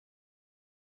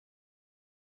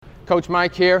Coach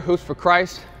Mike here, Who's for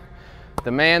Christ,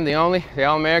 the man, the only, the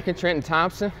All-American Trenton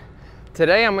Thompson.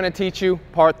 Today I'm going to teach you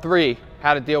part 3,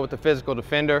 how to deal with the physical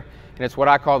defender, and it's what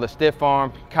I call the stiff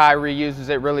arm. Kyrie uses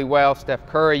it really well, Steph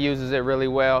Curry uses it really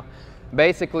well.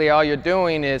 Basically all you're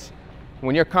doing is,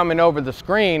 when you're coming over the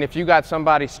screen, if you got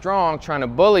somebody strong trying to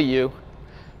bully you,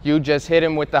 you just hit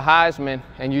him with the Heisman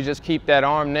and you just keep that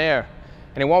arm there.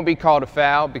 And it won't be called a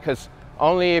foul because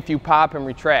only if you pop and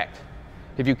retract.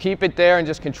 If you keep it there and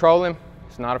just control him,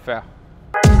 it's not a foul.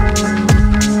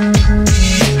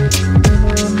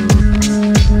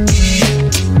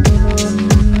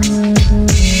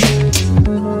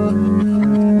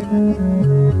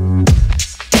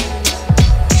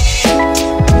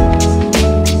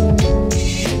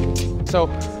 So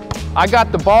I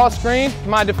got the ball screen,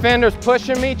 my defender's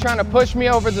pushing me, trying to push me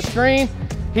over the screen.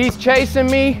 He's chasing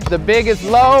me, the big is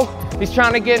low. He's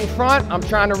trying to get in front, I'm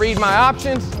trying to read my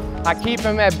options. I keep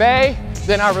him at bay,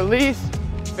 then I release,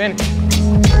 finish.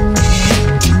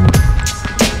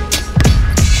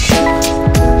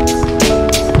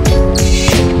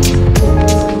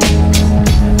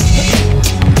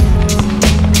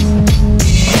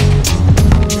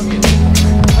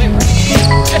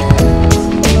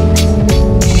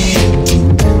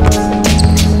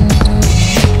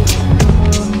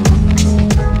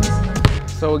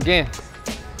 So again,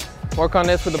 work on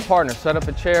this with a partner. Set up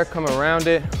a chair, come around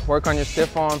it, work on your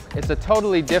stiff arm. It's a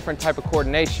totally different type of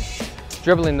coordination.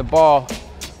 Dribbling the ball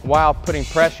while putting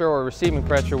pressure or receiving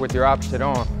pressure with your opposite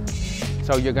arm.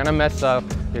 So you're gonna mess up,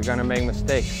 you're gonna make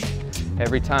mistakes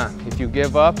every time. If you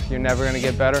give up, you're never gonna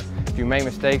get better. If you make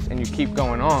mistakes and you keep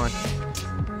going on,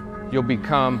 you'll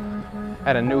become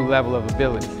at a new level of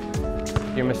ability.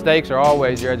 Your mistakes are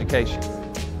always your education.